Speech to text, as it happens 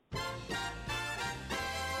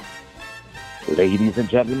Ladies and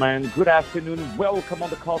gentlemen, good afternoon. Welcome on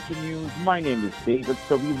the Culture News. My name is David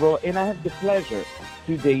Soriro, and I have the pleasure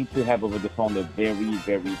today to have over the phone a very,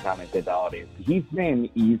 very talented artist. His name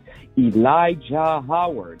is Elijah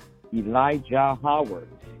Howard. Elijah Howard.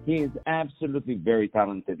 He is absolutely very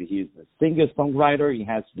talented. He is a singer-songwriter. He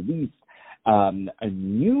has released a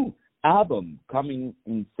new album coming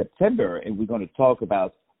in September, and we're going to talk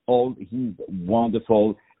about all his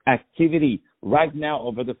wonderful activity. Right now,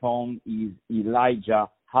 over the phone is Elijah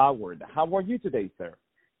Howard. How are you today, sir?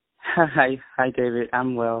 Hi, David.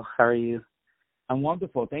 I'm well. How are you? I'm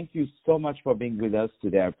wonderful. Thank you so much for being with us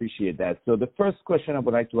today. I appreciate that. So the first question I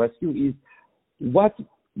would like to ask you is, what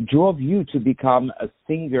drove you to become a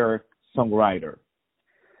singer-songwriter?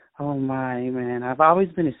 Oh, my, man. I've always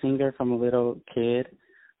been a singer from a little kid.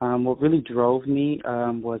 What really drove me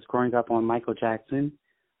was growing up on Michael Jackson,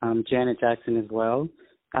 Janet Jackson as well.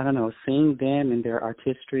 I don't know, seeing them and their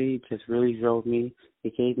artistry just really drove me.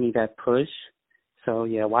 It gave me that push. So,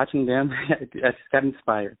 yeah, watching them, I just got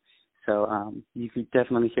inspired. So you could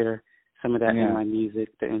definitely hear some of that in my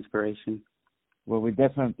music, the inspiration. Well, we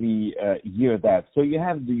definitely hear that. So you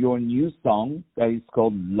have your new song that is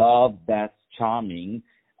called Love That's Charming,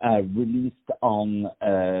 released on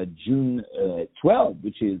June 12th,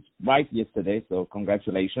 which is right yesterday, so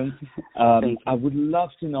congratulations. I would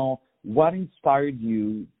love to know what inspired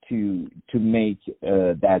you to make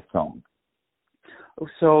that song.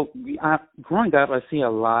 So growing up, I see a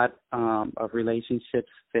lot of relationships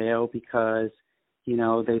fail because, you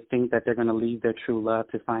know, they think that they're going to leave their true love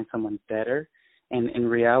to find someone better. And in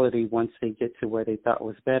reality, once they get to where they thought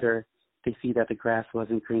was better, they see that the grass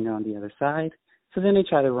wasn't greener on the other side. So then they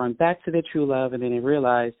try to run back to their true love, and then they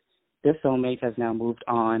realize their soulmate has now moved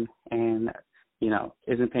on and, you know,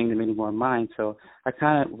 isn't paying them any more mind. So I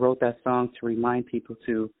kind of wrote that song to remind people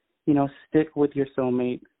to, you know, stick with your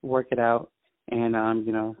soulmate, work it out, and,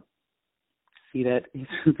 you know, see that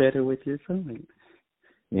it's better with your soulmate.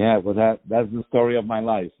 Yeah, well, that's the story of my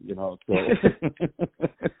life, you know. So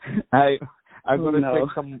I'm going to take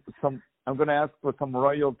some. I'm going to ask for some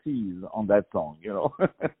royalties on that song, you know.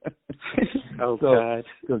 God.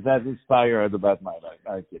 Because that inspired about my life.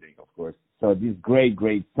 I'm kidding, of course. So this great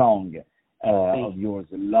song of yours,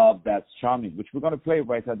 Love That's Charming, which we're going to play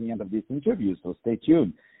right at the end of this interview, so stay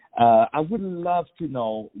tuned. I would love to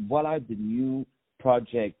know what are the new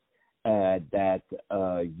projects that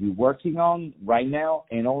you're working on right now,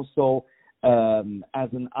 and also as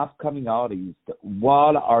an upcoming artist,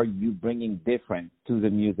 what are you bringing different to the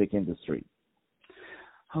music industry?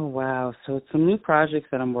 Oh, wow. So it's some new projects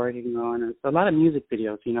that I'm working on. It's a lot of music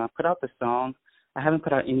videos. You know, I put out the song. I haven't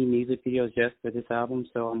put out any music videos yet for this album,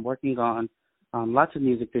 so I'm working on lots of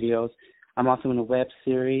music videos. I'm also in a web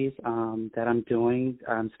series that I'm doing.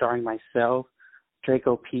 I'm starring myself,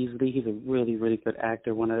 Draco Peasley. He's a really, really good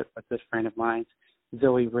actor, a good friend of mine,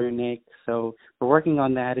 Zoe Rudnick. So we're working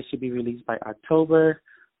on that. It should be released by October.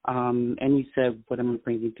 And you said what am I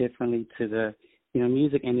bringing differently to the, you know,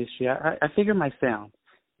 music industry. I figure my sound,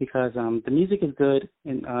 because the music is good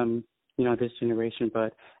in, you know, this generation,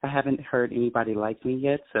 but I haven't heard anybody like me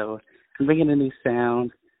yet. So I'm bringing a new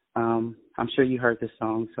sound. I'm sure you heard this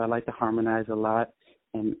song, so I like to harmonize a lot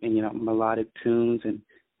and you know, melodic tunes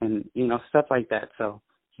and you know, stuff like that. So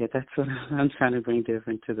yeah, that's what I'm trying to bring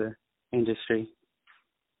different to the industry.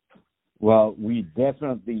 Well, we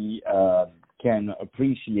definitely can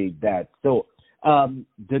appreciate that. So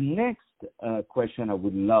the next question I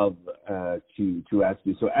would love to ask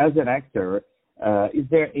you. So as an actor, is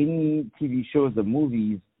there any TV shows or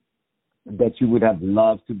movies that you would have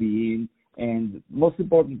loved to be in? And most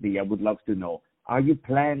importantly, I would love to know, are you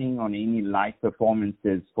planning on any live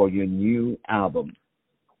performances for your new album?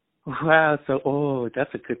 Wow, so that's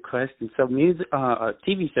a good question. So music,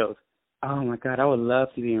 TV shows. Oh my God, I would love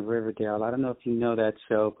to be in Riverdale. I don't know if you know that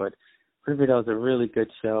show, but Riverdale is a really good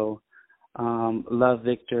show. Love,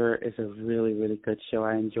 Victor is a really, really good show.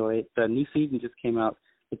 I enjoy it. The new season just came out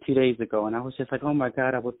 2 days ago, and I was just like, oh my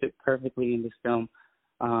God, I would fit perfectly in this film.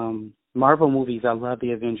 Marvel movies, I love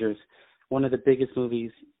the Avengers. One of the biggest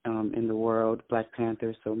movies in the world, Black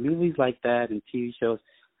Panther. So movies like that and TV shows,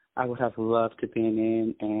 I would have loved to be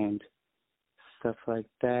in and stuff like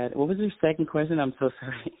that. What was your second question? I'm so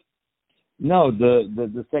sorry. No,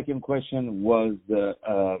 the second question was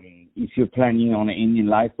if you're planning on any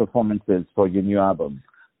live performances for your new album.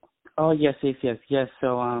 Oh, yes.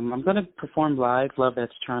 So I'm going to perform live, Love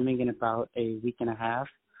That's Charming, in about a week and a half.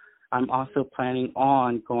 I'm also planning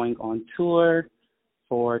on going on tour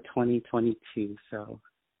for 2022, so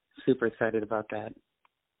super excited about that.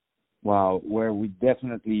 Wow, where we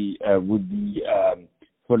definitely would be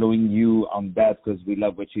following you on that because we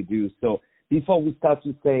love what you do. So before we start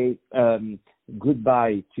to say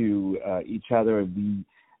goodbye to each other, we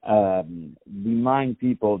remind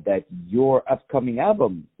people that your upcoming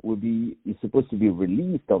album is supposed to be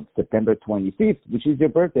released on September 25th, which is your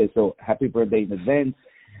birthday. So happy birthday in advance.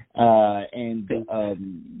 And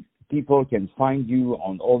people can find you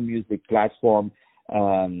on all music platforms.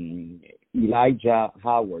 Elijah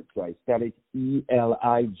Howard. So I spell it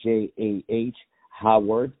Elijah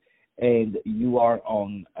Howard. And you are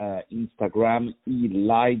on Instagram,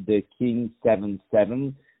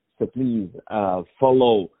 EliTheKing77. So please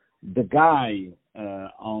follow the guy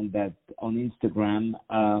on Instagram.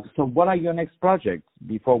 So what are your next projects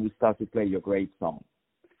before we start to play your great song?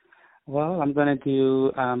 Well, I'm going to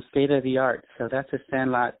do State of the Art. So that's a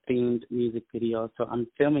Sandlot-themed music video. So I'm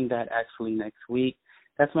filming that actually next week.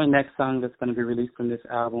 That's my next song that's going to be released from this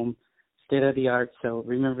album, State of the Art. So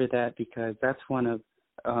remember that because that's one of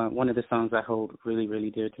the songs I hold really, really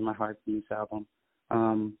dear to my heart in this album.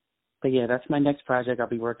 But yeah, that's my next project. I'll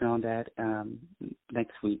be working on that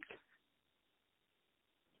next week.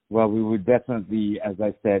 Well, we will definitely, as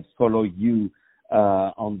I said, follow you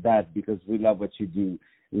on that because we love what you do.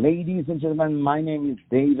 Ladies and gentlemen, my name is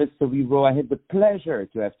David Sobiro. I had the pleasure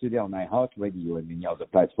to have today on iHeartRadio and many other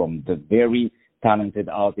platforms the very talented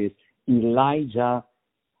artist Elijah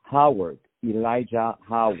Howard. Elijah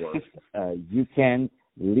Howard. You can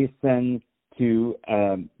listen to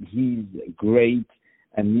his great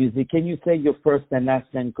music. Can you say your first and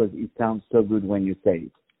last name because it sounds so good when you say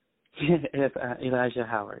it? It's Elijah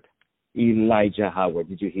Howard. Elijah Howard.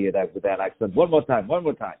 Did you hear that with that accent? One more time.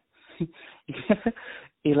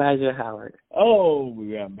 Elijah Howard. Oh,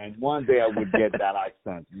 yeah, man. One day I would get that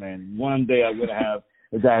accent, man. One day I would have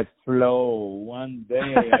that flow. One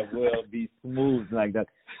day I will be smooth like that.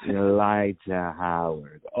 Elijah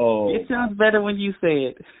Howard. Oh. It sounds better when you say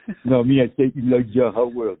it. No, me, I say Elijah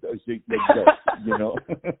Howard. I say it like that,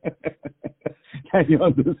 Can you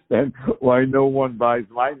understand why no one buys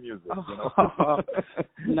my music?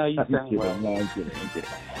 No, you sound well. No, I'm kidding.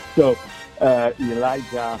 So,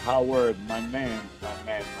 Elijah Howard, my man.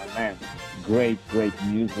 Great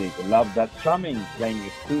music. Love that coming, playing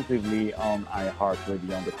exclusively on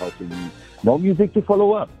iHeartRadio on the Culture News. More music to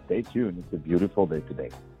follow up. Stay tuned. It's a beautiful day today.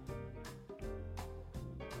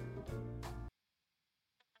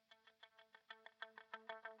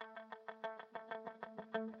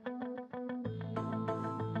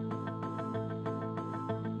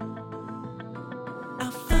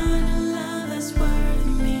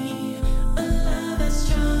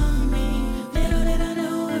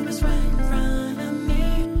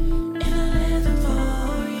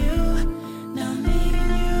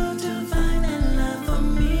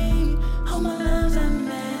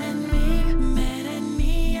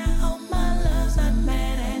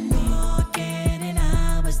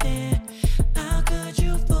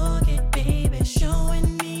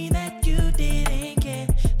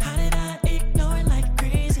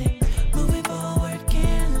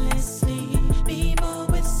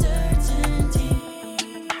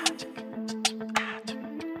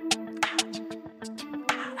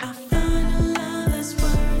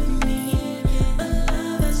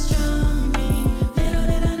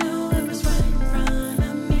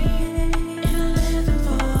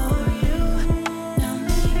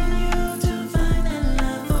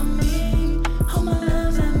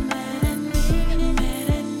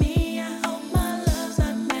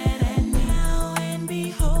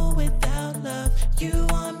 You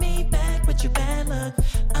want me back, but you're bad luck.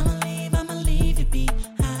 I'm